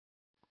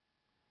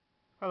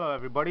Hello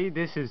everybody,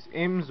 this is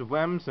Ims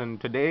Wems,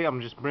 and today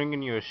I'm just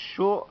bringing you a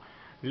short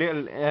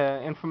little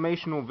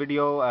informational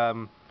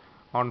video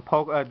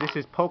this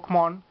is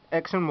Pokemon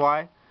X and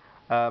Y.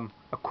 A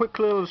quick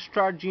little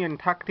strategy and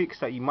tactics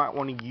that you might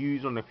want to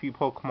use on a few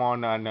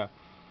Pokemon, and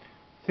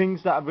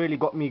things that have really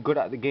got me good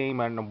at the game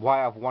and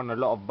why I've won a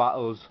lot of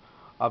battles.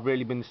 I've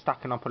really been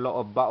stacking up a lot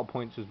of battle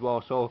points as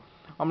well. So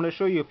I'm going to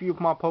show you a few of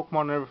my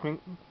Pokemon and everything.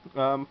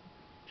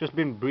 Just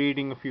been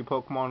breeding a few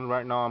Pokemon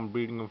right now. I'm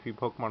breeding a few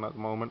Pokemon at the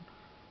moment.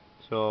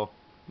 So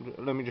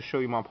let me just show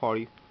you my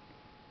party.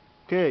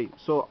 Okay,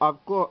 so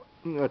I've got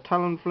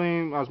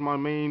Talonflame as my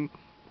main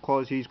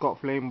because he's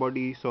got flame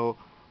body. So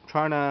I'm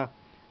trying to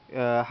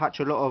hatch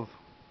a lot of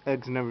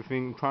eggs and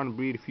everything. I'm trying to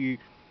breed a few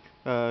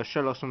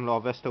Shellos and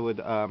Larvesta with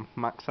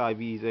max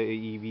IVs,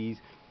 AEVs,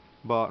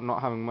 but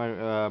not having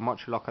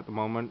much luck at the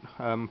moment.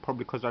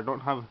 Probably because I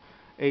don't have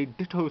a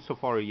Ditto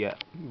Safari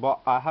yet,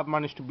 but I have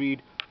managed to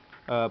breed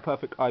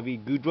perfect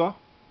IV Gudra.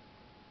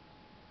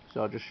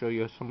 So I'll just show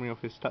you a summary of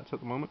his stats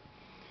at the moment.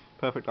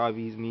 Perfect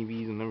IVs and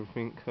EVs and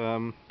everything.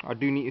 I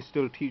do need to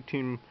still teach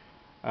him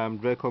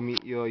Draco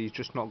Meteor. He's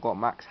just not got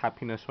max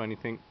happiness or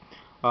anything.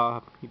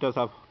 He does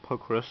have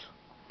Pokerus.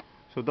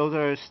 So those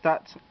are his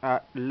stats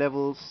at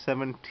level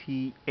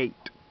 78.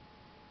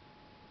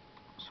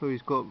 So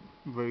he's got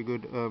very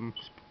good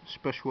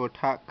special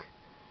attack,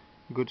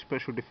 good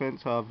special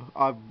defense.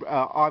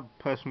 I've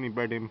personally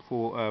bred him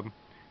for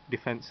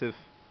defensive.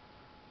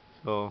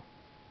 So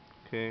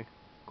okay,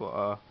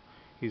 got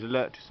he's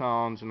alert to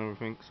sounds and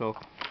everything. So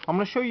I'm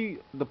going to show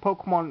you the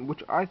Pokemon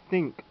which I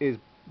think is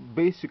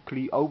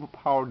basically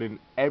overpowered in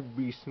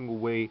every single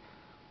way,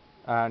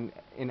 and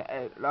in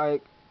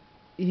like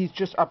he's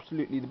just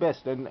absolutely the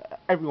best, and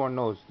everyone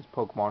knows this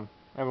Pokemon.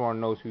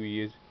 Everyone knows who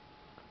he is,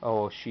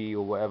 or she,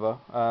 or whatever.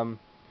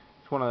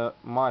 It's one of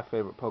my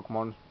favorite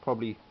Pokemon,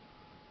 probably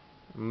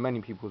many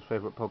people's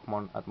favorite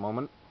Pokemon at the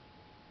moment.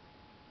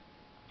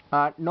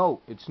 No,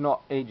 it's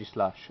not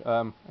Aegislash.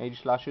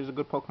 Aegislash is a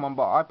good Pokemon,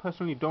 but I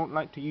personally don't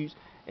like to use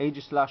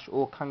Aegislash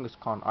or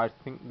Kangaskhan. I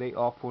think they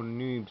are for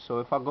noobs. So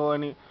if I go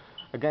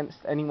against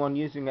anyone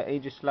using an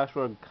Aegislash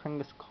or a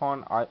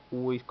Kangaskhan, I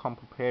always come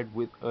prepared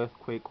with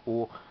Earthquake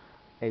or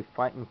a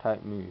fighting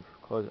type move,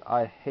 because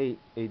I hate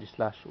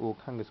Aegislash or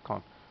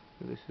Kangaskhan.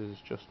 So this is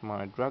just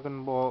my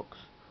Dragon Box.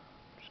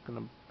 I'm just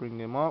gonna bring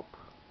him up.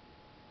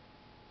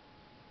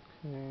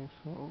 Okay,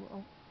 so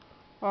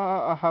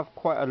I have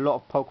quite a lot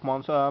of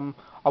Pokemon. So,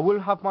 I will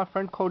have my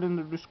friend code in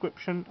the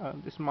description.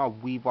 This is my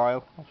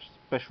Weavile. I've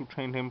special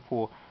trained him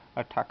for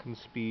attack and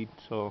speed.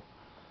 So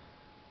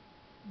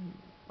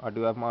I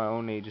do have my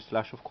own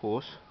Aegislash, of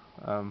course.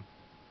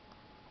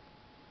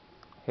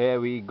 Here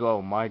we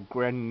go, my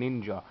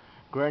Greninja.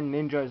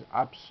 Greninja is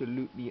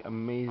absolutely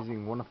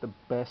amazing. One of the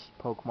best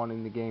Pokemon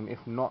in the game,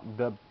 if not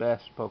the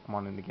best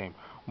Pokemon in the game.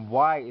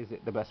 Why is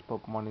it the best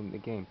Pokemon in the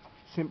game?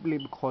 Simply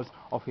because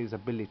of his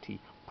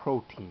ability,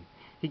 Protein.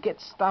 He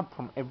gets stabbed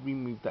from every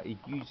move that he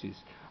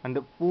uses, and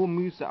the 4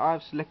 moves that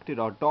I've selected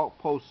are Dark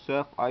Pulse,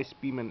 Surf, Ice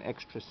Beam, and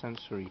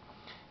Extrasensory.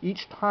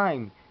 Each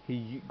time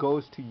he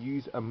goes to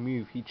use a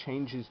move, he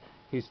changes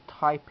his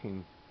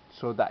typing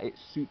so that it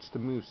suits the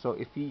move. So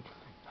if he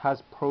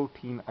has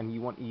Protein and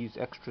you want to use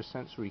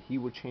Extrasensory, he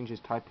will change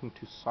his typing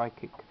to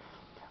Psychic.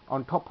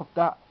 On top of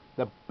that,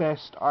 the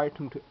best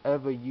item to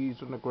ever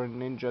use on a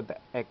Greninja, the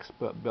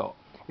Expert Belt.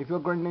 If your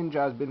Greninja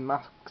has been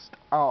maxed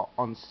out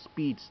on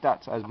speed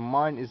stats, as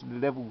mine is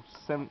level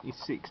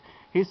 76,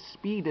 his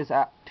speed is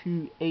at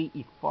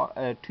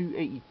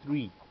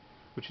 283,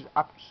 which is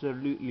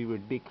absolutely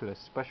ridiculous.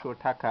 Special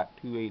attack at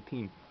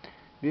 218.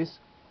 This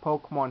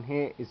Pokemon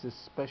here is a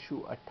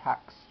special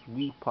attack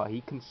sweeper.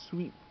 He can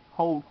sweep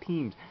whole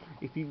teams.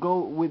 If you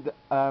go with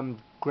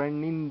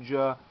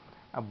Greninja,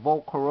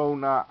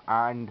 Volcarona,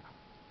 and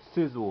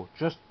Sizzle,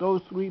 just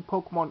those 3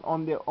 Pokemon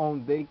on their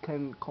own, they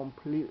can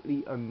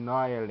completely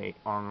annihilate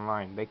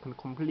online. They can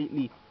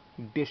completely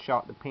dish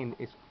out the pain.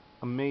 It's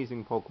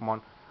amazing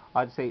Pokemon.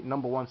 I'd say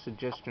number 1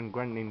 suggestion,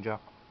 Greninja.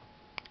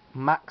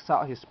 Max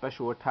out his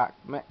special attack,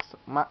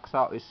 max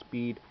out his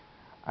speed,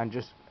 and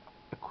just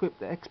equip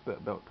the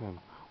Expert Belt to him.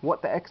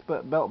 What the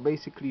Expert Belt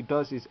basically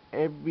does is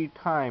every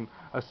time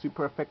a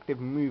super effective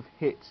move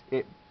hits,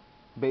 it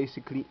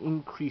basically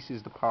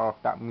increases the power of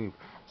that move.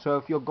 So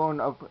if you're going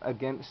up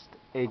against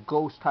a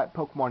ghost type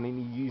Pokemon and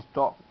you use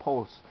Dark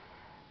Pulse,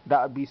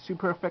 that would be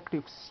super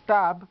effective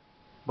stab,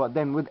 but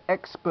then with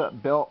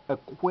Expert Belt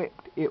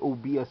equipped, it will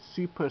be a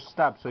super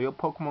stab, so your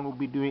Pokemon will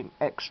be doing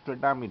extra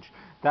damage.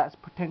 That's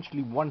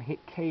potentially one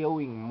hit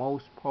KOing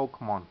most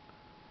Pokemon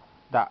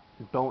that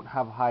don't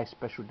have high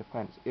special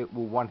defense. It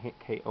will one hit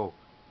KO.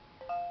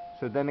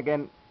 So then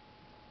again,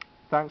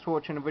 thanks for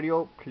watching the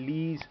video.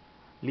 Please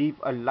leave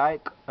a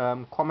like,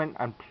 comment,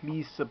 and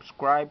please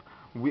subscribe.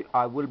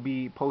 I will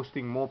be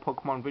posting more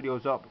Pokemon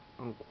videos up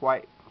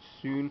quite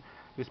soon.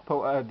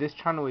 This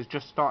channel is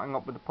just starting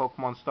up with the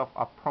Pokemon stuff.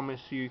 I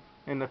promise you,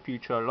 in the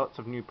future, lots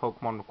of new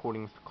Pokemon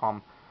recordings to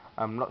come,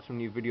 lots of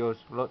new videos,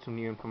 lots of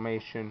new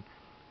information,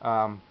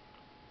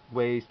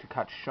 ways to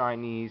catch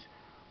shinies,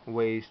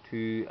 ways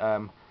to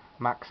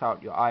max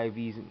out your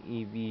IVs and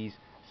EVs,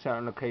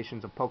 certain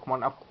locations of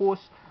Pokemon. Of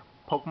course,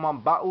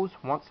 Pokemon battles,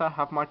 once I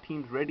have my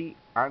teams ready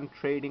and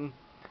trading,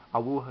 I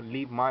will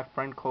leave my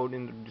friend code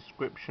in the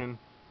description.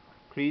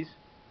 Please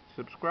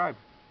subscribe.